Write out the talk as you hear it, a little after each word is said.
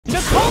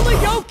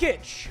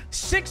Jokic,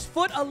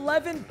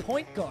 6'11"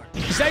 point guard.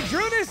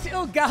 Zydrunas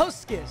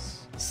Ilgauskas,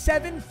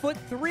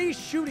 7'3"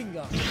 shooting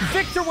guard.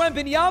 Victor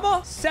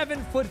Wembanyama,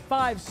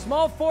 7'5"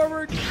 small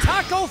forward.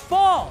 Taco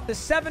Fall, the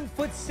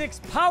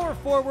 7'6" power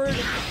forward.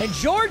 And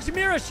George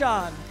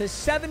Mirashan, the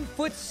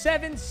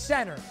 7'7"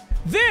 center.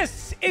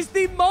 This is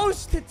the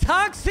most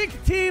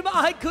toxic team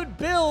I could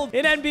build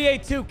in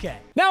NBA 2K.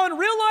 Now, in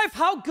real life,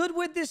 how good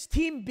would this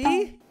team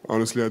be?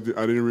 Honestly, I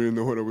didn't really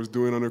know what I was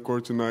doing on the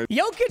court tonight.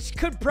 Jokic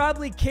could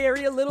probably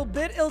carry a little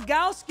bit.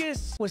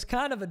 Ilgauskas was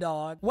kind of a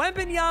dog.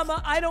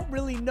 Wembanyama, I don't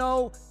really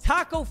know.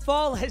 Taco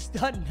Fall has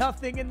done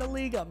nothing in the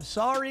league. I'm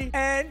sorry.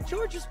 And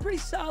George is pretty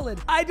solid.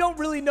 I don't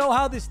really know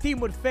how this team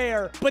would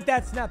fare, but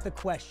that's not the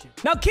question.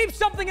 Now, keep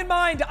something in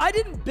mind. I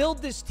didn't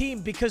build this team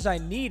because I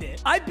need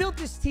it. I built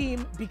this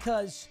team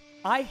because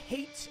I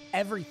hate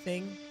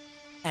everything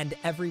and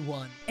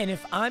everyone. And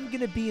if I'm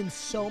going to be in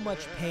so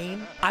much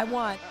pain, I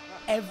want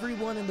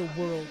everyone in the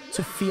world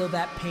to feel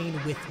that pain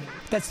with me.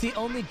 That's the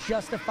only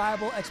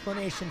justifiable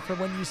explanation for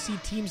when you see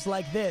teams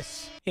like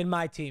this in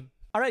my team.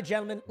 All right,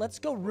 gentlemen, let's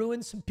go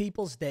ruin some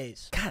people's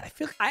days. God,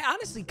 I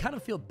honestly kind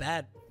of feel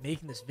bad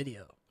making this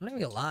video. I'm not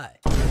even gonna lie.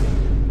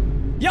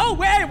 Yo,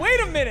 wait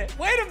a minute.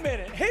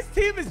 His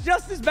team is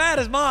just as bad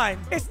as mine.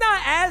 It's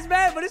not as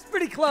bad, but it's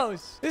pretty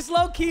close. This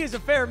low-key is a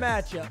fair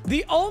matchup.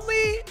 The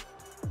only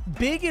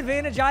big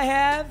advantage I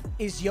have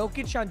is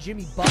Jokic on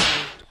Jimmy Butler.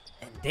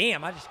 And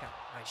damn, I just got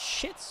my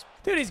shits.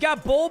 Dude, he's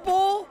got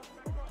Bol.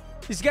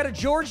 He's got a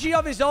Georgie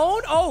of his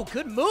own. Oh,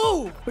 good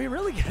move. We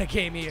really got a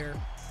game here.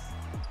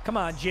 Come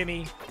on,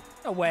 Jimmy.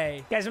 No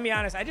way. Guys, let me be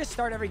honest. I just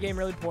start every game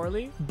really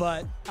poorly,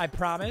 but I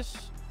promise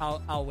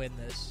I'll win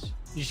this.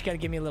 You just got to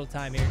give me a little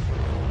time here.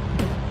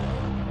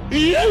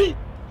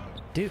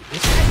 Dude,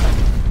 this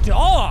guy's a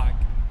dog.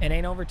 It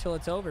ain't over till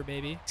it's over,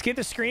 baby. Let's get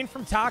the screen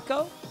from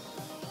Taco.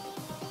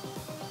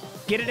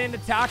 Get it into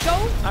Taco.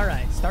 All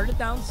right, started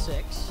down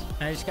 6.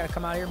 I just got to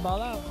come out here and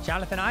ball out.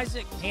 Jonathan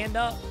Isaac, hand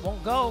up.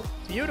 Won't go.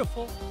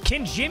 Beautiful.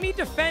 Can Jimmy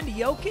defend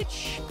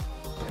Jokic?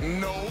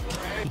 No.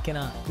 He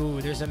cannot.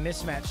 Ooh, there's a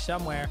mismatch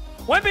somewhere.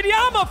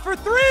 Wembanyama for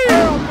 3.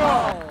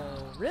 Oh,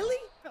 really?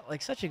 Felt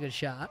like such a good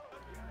shot.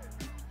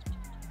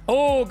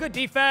 Oh, good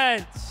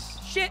defense.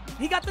 Shit,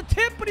 he got the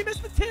tip, but he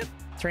missed the tip.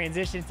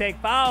 Transition, take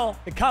foul.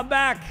 The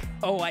comeback.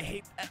 Oh, I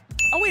hate that.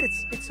 Oh, wait,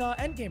 it's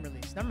end game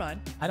release. Never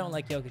mind. I don't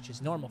like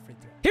Jokic's normal free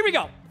throw. Here we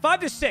go.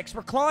 5-6.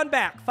 We're clawing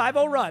back.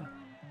 5-0 run.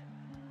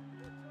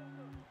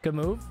 Good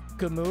move.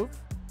 Good move.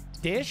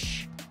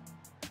 Dish.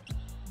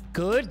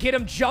 Good. Get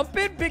him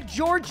jumping. Big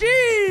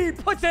Georgie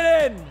puts it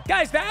in.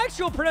 Guys, the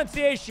actual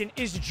pronunciation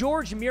is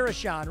George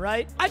Mirashan,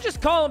 right? I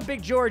just call him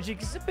Big Georgie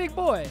because he's a big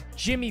boy.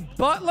 Jimmy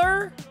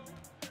Butler.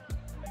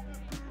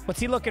 What's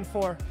he looking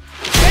for?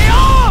 Stay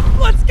off!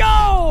 Let's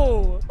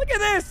go! Look at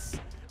this.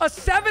 A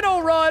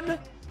 7-0 run.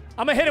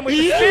 I'm going to hit him with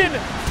the spin.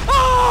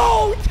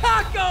 Oh,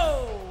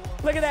 Taco!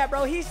 Look at that,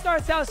 bro. He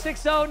starts out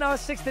 6-0. Now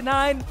it's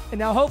 6-9. And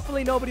now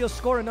hopefully nobody will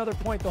score another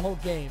point the whole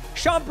game.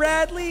 Sean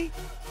Bradley.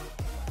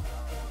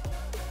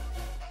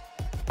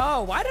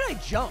 Oh, why did I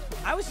jump?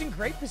 I was in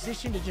great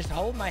position to just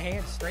hold my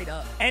hand straight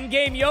up.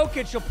 Endgame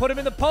Jokic will put him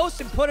in the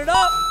post and put it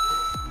up.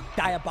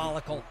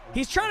 Diabolical.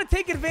 He's trying to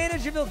take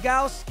advantage of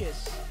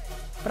Ilgauskas.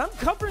 But I'm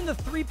covering the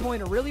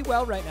three-pointer really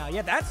well right now.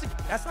 Yeah, that's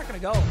not going to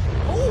go.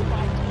 Oh,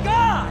 my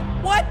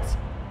God. What?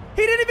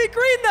 He didn't even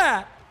green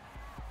that.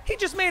 He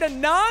just made a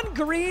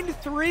non-green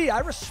 3. I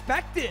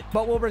respect it.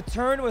 But we'll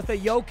return with a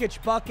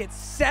Jokic bucket.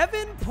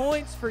 7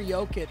 points for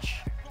Jokic.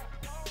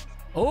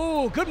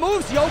 Oh, good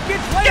moves, Jokic.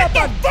 Way up. Get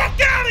the fuck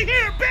out of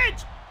here,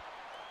 bitch!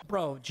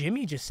 Bro,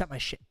 Jimmy just set my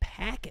shit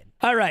packing.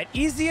 All right,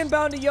 easy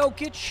inbound to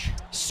Jokic.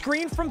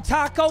 Screen from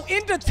Taco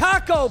into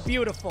Taco.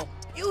 Beautiful.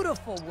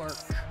 Beautiful work.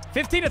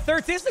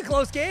 15-13. This is a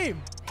close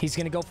game. He's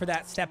going to go for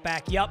that step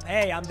back. Yup.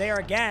 Hey, I'm there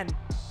again.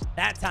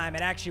 That time,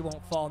 it actually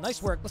won't fall.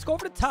 Nice work. Let's go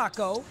over to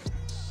Taco.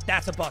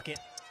 That's a bucket.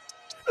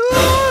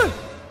 I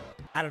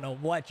don't know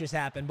what just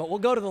happened, but we'll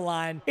go to the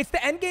line. It's the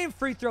endgame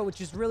free throw,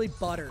 which is really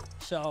butter.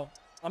 So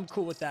I'm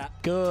cool with that.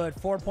 Good.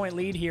 4-point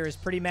lead here is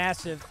pretty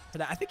massive for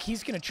that. I think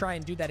he's going to try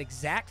and do that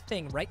exact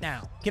thing right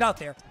now. Get out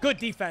there. Good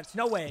defense.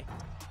 No way.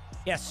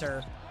 Yes,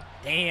 sir.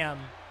 Damn.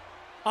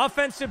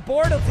 Offensive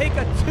board. He'll take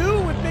a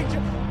 2 with Big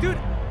Joe. Dude,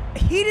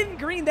 he didn't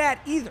green that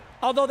either.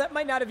 Although that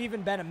might not have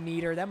even been a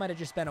meter. That might have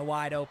just been a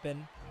wide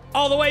open.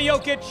 All the way,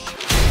 Jokic.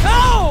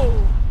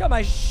 No! Got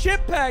my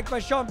shit packed by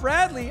Sean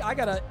Bradley. I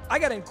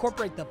gotta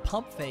incorporate the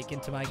pump fake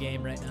into my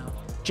game right now.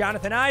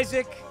 Jonathan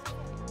Isaac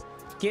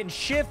getting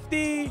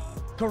shifty.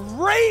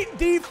 Great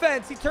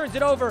defense. He turns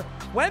it over.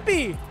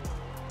 Wemby.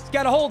 He's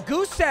got a whole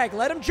goose egg.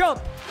 Let him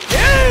jump.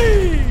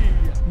 Yay!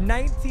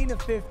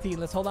 19-15.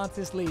 Let's hold on to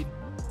this lead.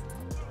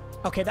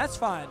 Okay, that's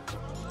fine.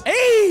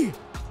 Hey!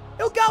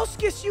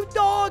 Ilgauskas, you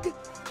dog.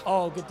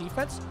 Oh, good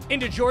defense.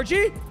 Into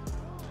Georgie.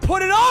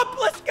 Put it up.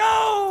 Let's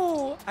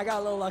go. I got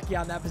a little lucky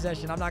on that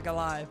possession. I'm not going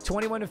to lie.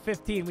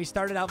 21-15. We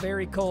started out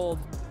very cold.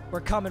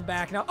 We're coming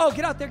back now. Oh,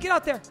 get out there. Get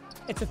out there.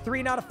 It's a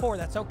 3, not a 4.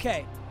 That's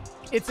okay.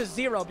 It's a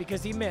 0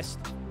 because he missed.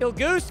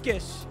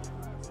 Ilgauskas.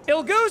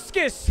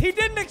 Ilgauskas. He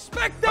didn't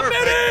expect the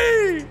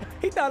mini.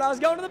 He thought I was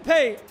going to the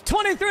paint.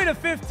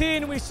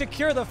 23-15, we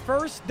secure the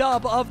first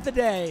dub of the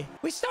day.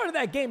 We started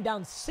that game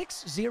down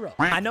 6-0.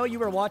 I know you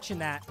were watching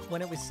that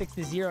when it was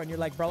 6-0, and you're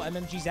like, bro,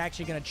 MMG's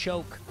actually going to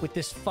choke with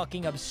this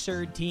fucking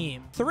absurd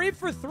team. 3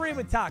 for 3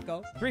 with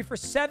Taco, 3 for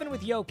 7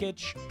 with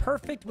Jokic,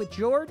 perfect with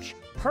George,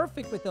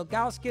 perfect with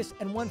Ilgauskas,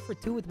 and 1 for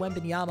 2 with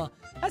Wembanyama.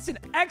 That's an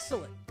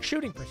excellent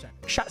shooting percent.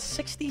 Shot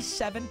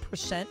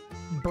 67%,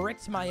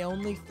 bricked my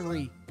only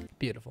 3.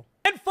 Beautiful.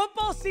 And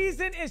football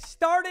season is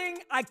starting.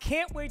 I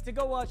can't wait to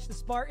go watch the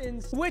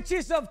Spartans, which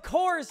is, of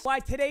course, why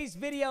today's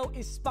video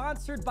is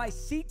sponsored by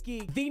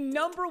SeatGeek, the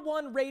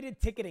 #1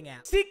 rated ticketing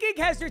app. SeatGeek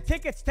has your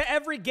tickets to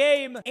every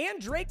game, and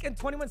Drake and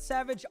 21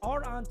 Savage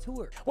are on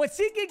tour. What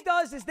SeatGeek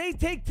does is they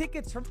take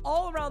tickets from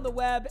all around the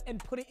web and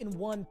put it in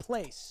one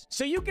place,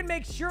 so you can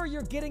make sure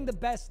you're getting the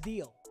best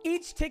deal.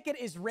 Each ticket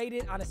is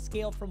rated on a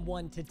scale from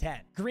 1 to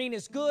 10. Green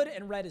is good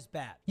and red is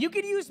bad. You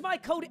can use my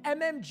code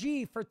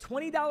MMG for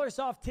 $20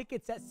 off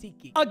tickets at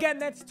SeatGeek. Again,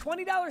 that's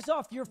 $20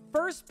 off your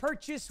first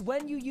purchase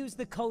when you use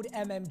the code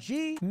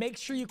MMG. Make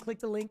sure you click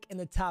the link in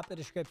the top of the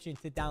description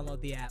to download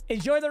the app.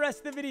 Enjoy the rest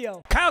of the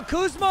video. Kyle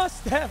Kuzma,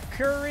 Steph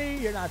Curry.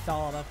 You're not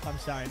tall enough. I'm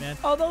sorry, man.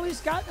 Although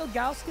he's got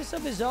Ilgauskas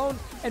of his own,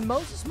 and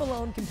Moses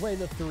Malone can play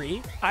the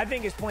 3. I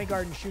think his point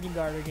guard and shooting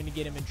guard are going to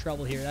get him in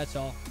trouble here. That's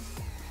all.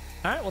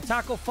 All right, well,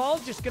 Taco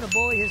Fall's just going to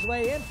bully his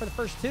way in for the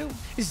first 2.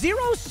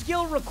 0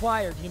 skill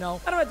required, you know.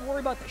 I don't have to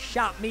worry about the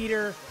shot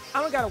meter.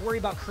 I don't got to worry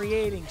about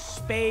creating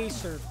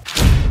space or...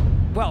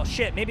 Well,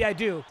 shit, maybe I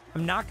do.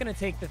 I'm not going to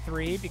take the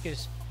 3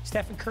 because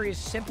Stephen Curry is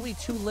simply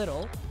too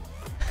little.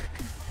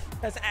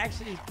 That's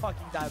actually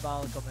fucking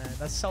diabolical, man.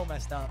 That's so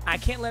messed up. I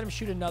can't let him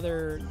shoot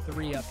another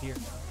 3 up here.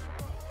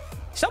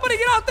 Somebody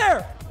get out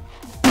there!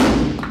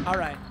 All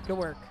right, good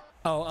work.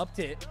 Oh, up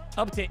to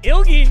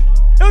Ilgi.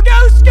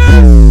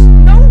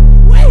 Ilgauskas!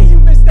 You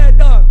missed that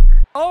dunk.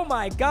 Oh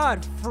my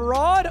God,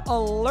 fraud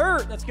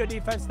alert. That's good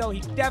defense though.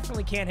 He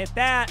definitely can't hit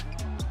that.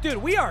 Dude,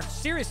 we are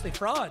seriously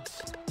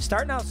frauds.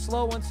 Starting out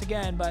slow once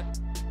again, but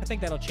I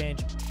think that'll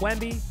change.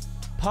 Wemby,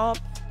 pump.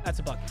 That's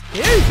a bucket.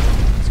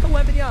 Let's go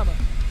Wembanyama.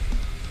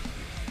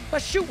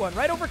 Let's shoot one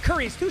right over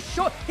Curry. He's too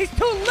short. He's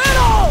too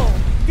little.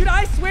 Dude,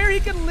 I swear he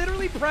can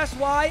literally press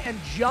Y and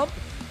jump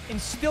and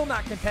still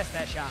not contest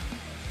that shot.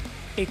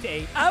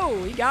 8-8.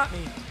 Oh, he got me.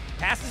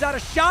 Passes out a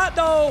shot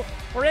though.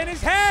 We're in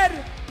his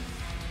head.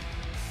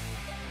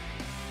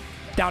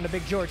 Down to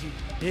Big Georgie.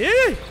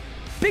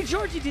 Big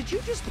Georgie, did you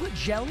just put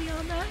jelly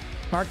on that?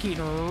 Mark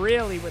Eaton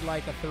really would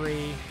like a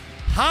 3.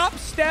 Hop,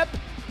 step,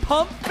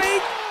 pump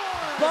fake,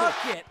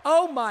 bucket.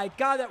 Oh my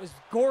God, that was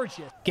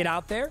gorgeous. Get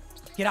out there.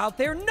 Get out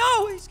there.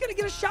 No, he's going to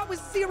get a shot with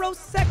 0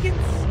 seconds.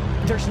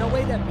 There's no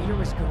way that meter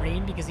was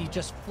green because he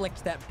just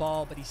flicked that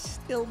ball, but he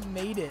still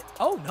made it.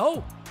 Oh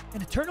no.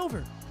 And a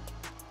turnover.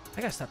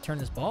 I gotta stop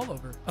turning this ball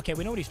over. Okay,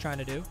 we know what he's trying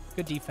to do.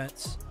 Good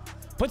defense.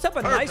 Puts up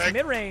a nice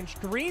mid-range.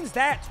 Greens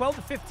that,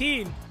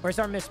 12-15. Where's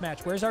our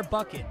mismatch? Where's our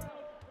bucket?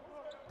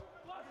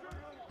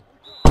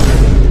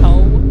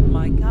 Oh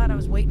my God, I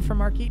was waiting for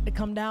Mark Eaton to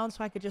come down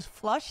so I could just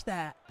flush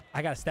that.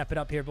 I gotta step it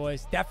up here,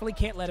 boys. Definitely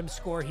can't let him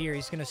score here.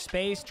 He's gonna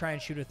space, try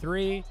and shoot a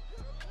 3.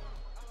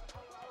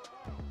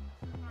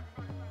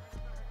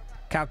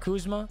 Kyle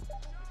Kuzma.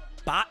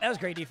 That was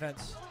great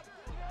defense.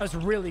 That was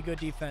really good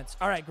defense.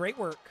 All right, great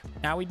work.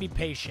 Now we be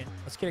patient.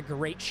 Let's get a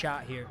great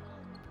shot here.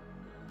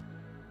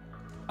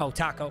 Oh,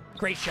 Taco.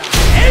 Great shot.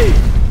 Hey!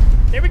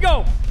 There we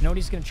go. You know what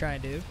he's going to try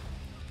and do?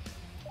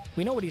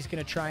 We know what he's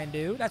going to try and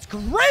do. That's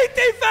great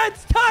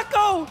defense,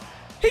 Taco!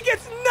 He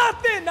gets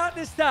nothing. Not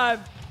this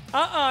time.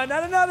 Not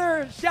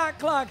another shot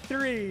clock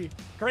 3.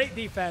 Great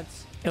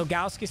defense.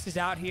 Ilgauskas is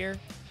out here.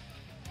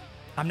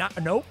 I'm not.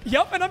 Nope.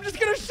 Yep, and I'm just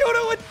going to shoot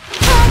it with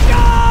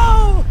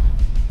Taco!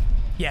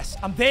 Yes,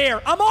 I'm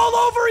there. I'm all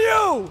over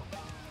you.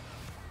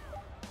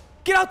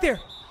 Get out there.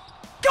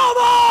 Come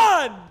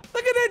on.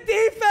 Look at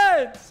the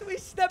defense. We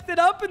stepped it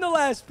up in the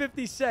last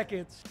 50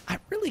 seconds. I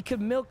really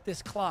could milk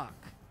this clock.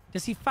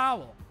 Does he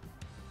foul?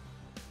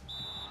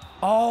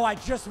 Oh, I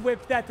just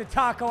whipped that to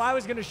Taco. I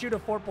was going to shoot a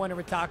 4-pointer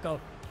with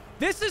Taco.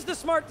 This is the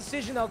smart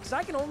decision, though, because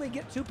I can only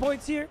get 2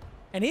 points here,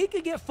 and he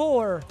could get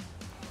 4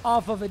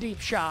 off of a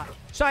deep shot.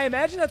 So I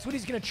imagine that's what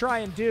he's going to try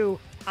and do.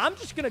 I'm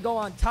just going to go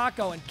on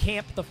Taco and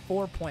camp the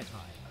 4-point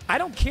line. I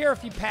don't care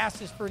if he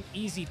passes for an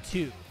easy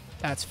 2.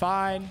 That's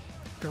fine.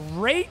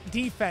 Great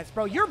defense,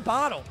 bro. You're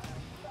bottled.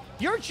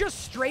 You're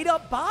just straight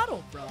up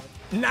bottled, bro.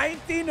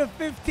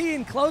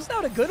 19-15. Closed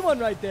out a good one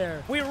right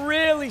there. We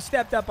really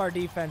stepped up our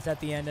defense at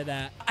the end of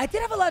that. I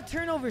did have a lot of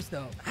turnovers,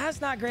 though. That's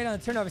not great on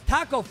the turnovers.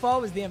 Taco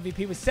Fall was the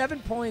MVP with 7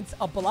 points,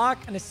 a block,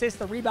 an assist,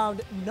 a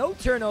rebound, no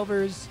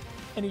turnovers,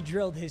 and he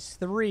drilled his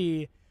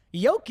 3.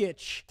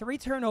 Jokic, 3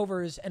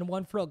 turnovers and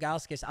 1 for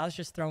Ilgauskas. I was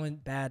just throwing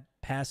bad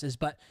passes,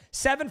 but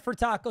 7 for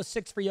Taco,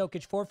 6 for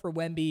Jokic, 4 for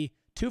Wemby,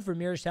 2 for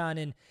Miroshan,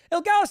 and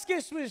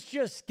Ilgauskas was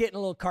just getting a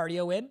little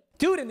cardio in.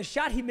 Dude, and the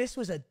shot he missed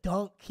was a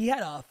dunk. He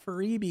had a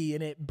freebie,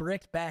 and it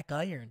bricked back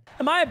iron.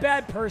 Am I a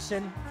bad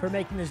person for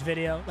making this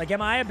video? Like,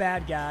 am I a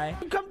bad guy?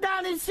 Come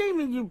down and see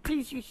me, you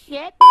piece of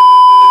shit.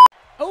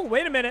 Oh,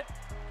 wait a minute.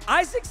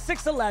 Isaac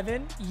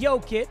 6'11",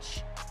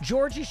 Jokic,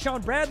 Georgie,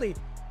 Sean Bradley.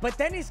 But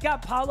then he's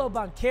got Paolo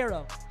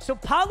Banchero. So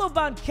Paolo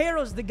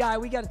Banchero's the guy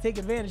we got to take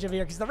advantage of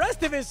here because the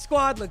rest of his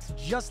squad looks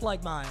just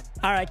like mine.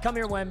 All right, come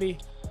here,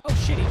 Wemby. Oh,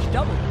 shit, he's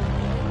doubling.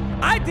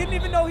 I didn't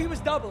even know he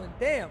was doubling.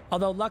 Damn.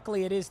 Although,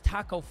 luckily, it is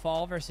Taco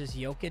Fall versus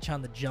Jokic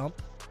on the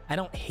jump. I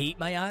don't hate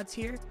my odds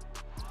here.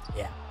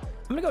 Yeah.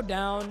 I'm going to go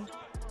down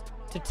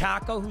to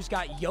Taco, who's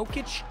got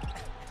Jokic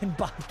and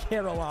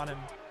Banchero on him.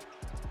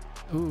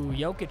 Ooh,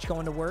 Jokic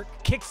going to work.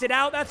 Kicks it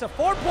out. That's a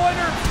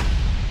 4-pointer.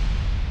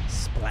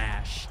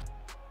 Splash.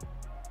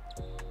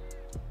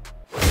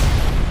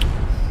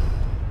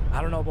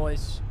 I don't know,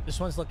 boys. This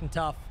one's looking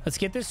tough. Let's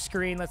get this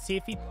screen. Let's see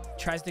if he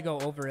tries to go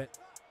over it.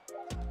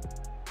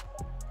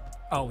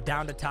 Oh,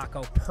 down to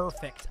Taco.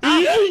 Perfect.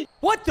 Ah,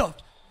 what the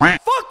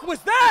fuck was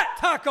that,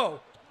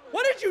 Taco?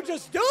 What did you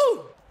just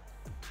do?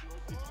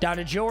 Down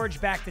to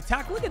George, back to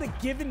Taco. Look at the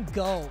give and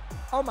go.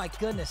 Oh, my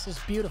goodness. It's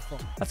beautiful.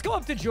 Let's go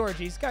up to George.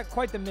 He's got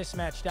quite the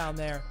mismatch down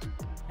there.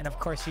 And, of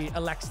course, he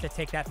elects to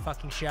take that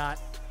fucking shot.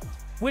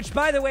 Which,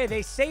 by the way,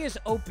 they say is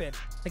open.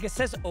 Like, it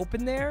says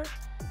open there.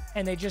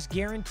 And they just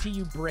guarantee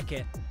you brick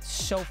it.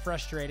 So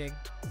frustrating.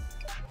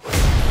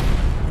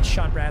 And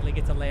Sean Bradley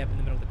gets a layup in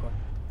the middle of the court.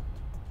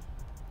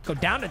 Go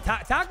down to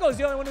Taco's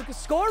the only one who can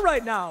score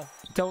right now.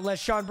 Don't let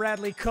Sean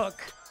Bradley cook.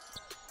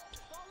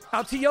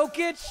 Out to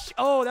Jokic.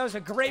 Oh, that was a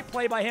great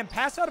play by him.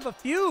 Pass out of a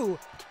few,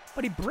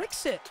 but he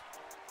bricks it.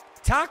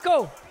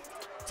 Taco.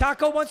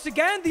 Taco once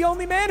again, the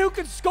only man who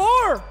can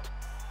score.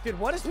 Dude,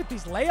 what is with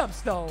these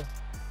layups, though?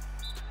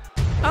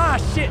 Ah,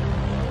 shit.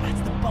 That's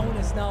the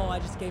bonus. No, I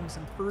just gave him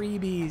some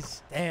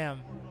freebies.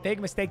 Damn.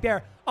 Big mistake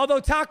there. Although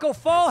Taco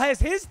Fall has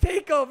his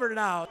takeover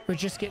now. We're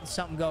just getting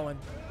something going.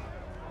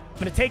 I'm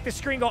going to take the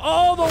screen, go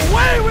all the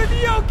way with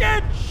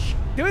Jokic.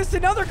 Dude, it's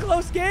another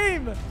close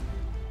game.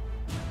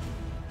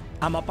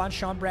 I'm up on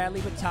Sean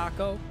Bradley with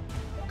Taco.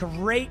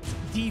 Great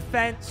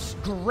defense.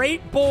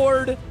 Great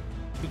board.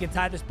 We can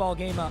tie this ball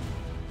game up.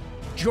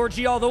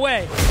 Georgie all the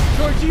way.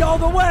 Georgie all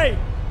the way.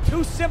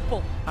 Too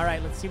simple. All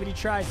right, let's see what he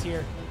tries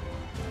here.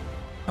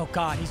 Oh,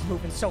 God, he's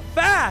moving so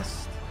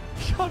fast.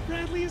 Sean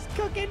Bradley is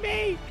cooking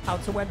me.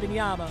 Out to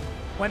Wembanyama.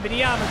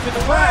 Wembanyama to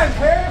the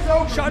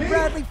right. Sean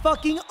Bradley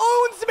fucking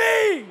owns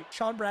me.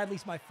 Sean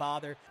Bradley's my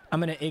father. I'm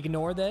going to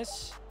ignore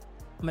this.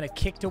 I'm going to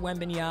kick to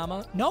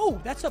Wembanyama. No,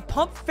 that's a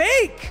pump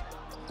fake.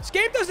 This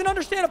game doesn't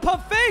understand a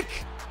pump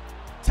fake.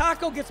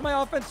 Taco gets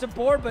my offensive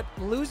board, but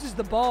loses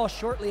the ball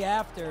shortly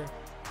after.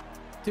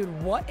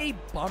 Dude, what a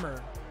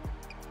bummer.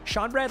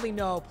 Sean Bradley,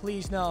 no.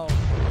 Please, no.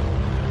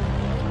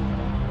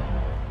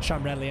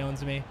 Sean Bradley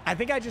owns me. I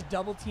think I just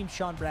double-teamed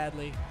Sean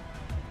Bradley,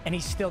 and he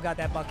still got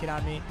that bucket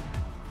on me.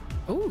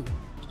 Ooh.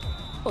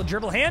 Oh,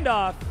 dribble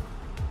handoff.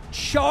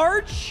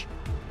 Charge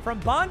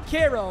from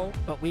Banchero.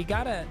 But we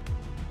kind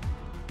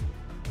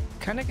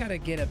of gotta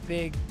get a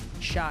big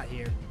shot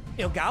here.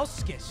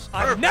 Ilgauskas.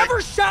 I've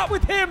never shot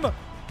with him,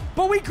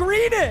 but we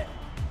green it.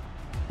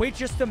 Wait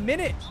just a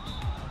minute.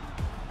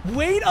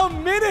 Wait a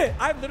minute.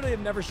 I literally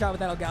have never shot with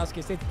that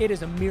Ilgauskas. It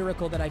is a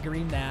miracle that I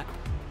greened that.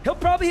 He'll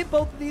probably hit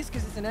both of these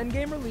because it's an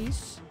endgame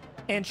release.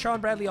 And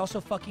Sean Bradley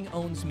also fucking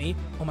owns me.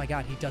 Oh my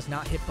God, he does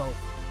not hit both.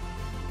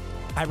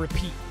 I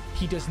repeat,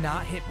 he does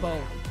not hit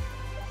both.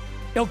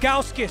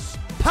 Ilgauskas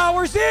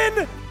powers in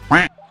and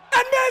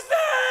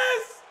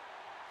misses!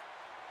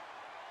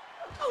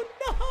 Oh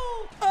no!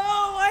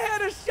 Oh, I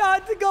had a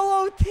shot to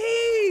go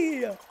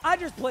OT! I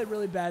just played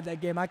really bad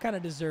that game. I kind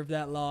of deserved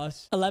that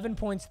loss. 11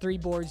 points, 3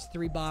 boards,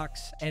 3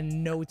 blocks,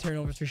 and no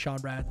turnovers for Sean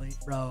Bradley.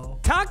 Bro.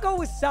 Taco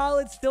was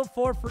solid, still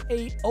 4 for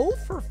 8. 0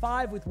 for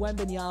 5 with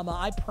Wembanyama.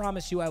 I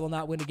promise you I will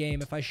not win a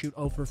game if I shoot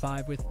 0 for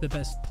 5 with the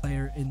best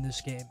player in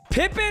this game.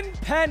 Pippen,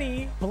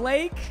 Penny,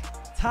 Blake,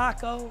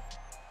 Taco.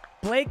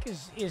 Blake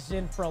is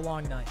in for a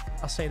long night.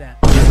 I'll say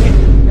that.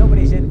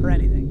 Nobody's in for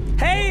anything.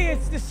 Hey,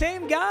 it's the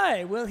same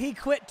guy. Will he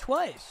quit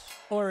twice?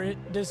 Or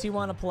does he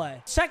want to play?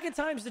 Second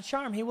time's the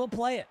charm. He will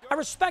play it. I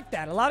respect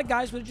that. A lot of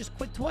guys would have just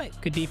quit twice.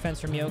 Good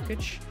defense from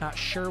Jokic. Not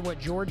sure what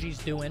Georgie's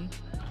doing.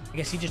 I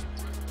guess he just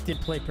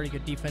did play pretty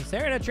good defense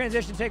there. And a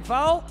transition take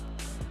foul.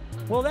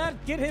 Will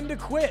that get him to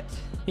quit?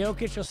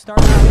 Jokic will start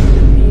out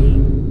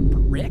with a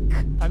brick.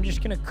 I'm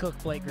just going to cook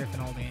Blake Griffin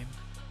all game.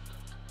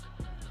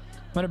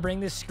 I'm going to bring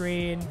this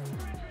screen,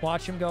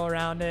 watch him go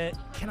around it.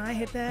 Can I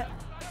hit that?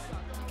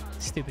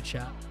 Stupid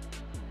shot.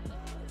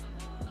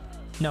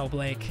 No,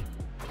 Blake.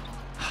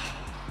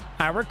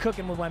 All right, we're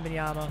cooking with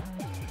Wembanyama.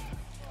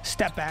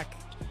 Step back.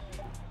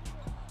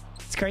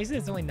 It's crazy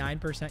it's only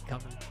 9%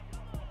 covered.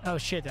 Oh,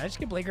 shit. Did I just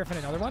get Blake Griffin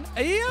another one?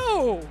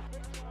 Ew!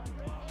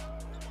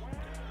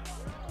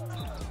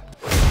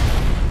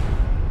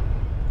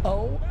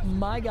 Oh,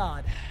 my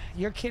God.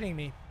 You're kidding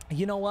me.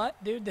 You know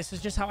what, dude? This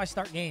is just how I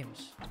start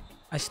games.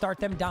 I start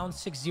them down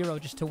 6-0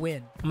 just to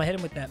win. I'm going to hit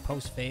him with that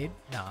post fade.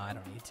 No, I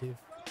don't need to.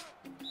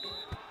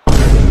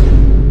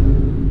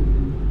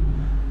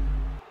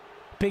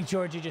 Big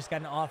Georgie just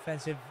got an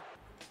offensive.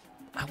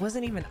 I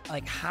wasn't even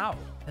like, how?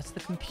 That's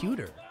the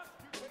computer.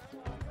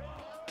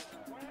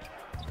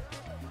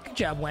 Good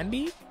job,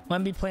 Wemby.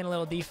 Wemby playing a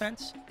little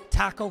defense.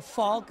 Taco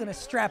Fall gonna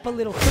strap a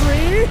little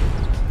 3.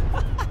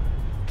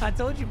 I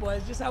told you,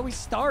 boys, just how we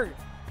start.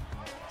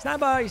 It's not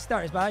about how you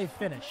start, it's about how you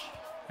finish.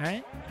 All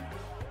right?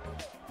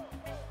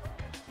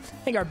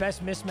 I think our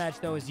best mismatch,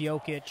 though, is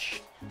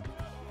Jokic.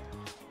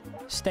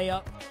 Stay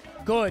up.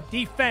 Good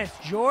defense,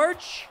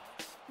 George.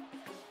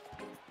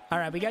 All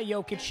right, we got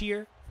Jokic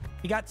here.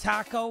 We got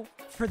Taco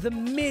for the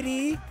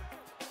midi.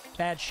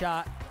 Bad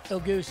shot.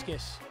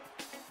 Ilguskis.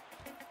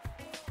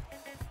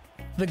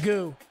 The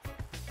goo.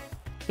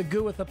 The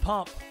goo with the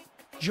pump.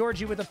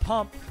 Georgie with a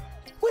pump.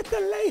 With the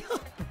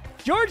layup.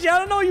 Georgie, I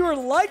don't know you were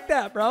like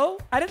that, bro.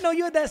 I didn't know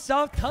you had that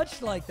soft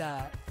touch like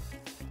that.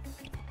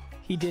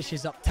 He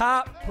dishes up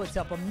top. Puts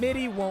up a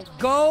midi. Won't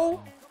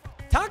go.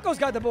 Taco's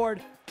got the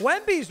board.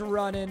 Wemby's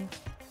running.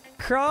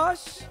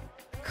 Cross.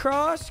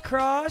 Cross.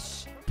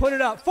 Cross. Put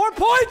it up. 4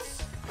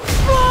 points.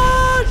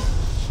 Flush!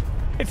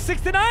 It's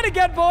 6-9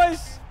 again,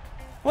 boys.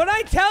 What do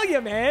I tell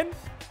you, man?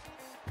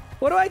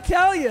 What do I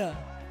tell you?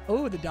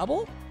 Oh, the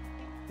double?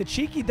 The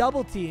cheeky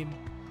double team.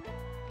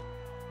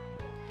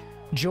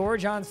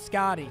 George on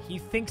Scotty. He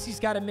thinks he's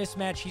got a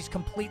mismatch. He's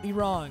completely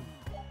wrong.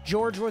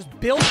 George was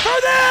built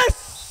for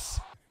this!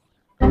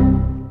 And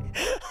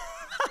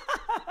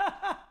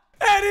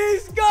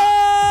he's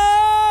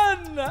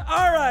gone!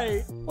 All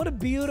right. What a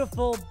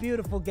beautiful,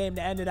 beautiful game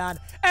to end it on.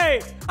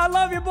 Hey, I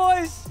love you,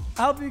 boys.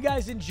 I hope you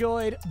guys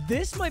enjoyed.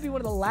 This might be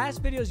one of the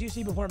last videos you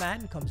see before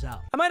Madden comes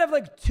out. I might have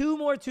like 2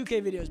 more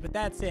 2K videos, but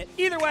that's it.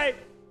 Either way,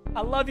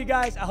 I love you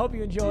guys. I hope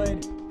you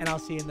enjoyed, and I'll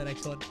see you in the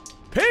next one.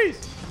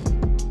 Peace!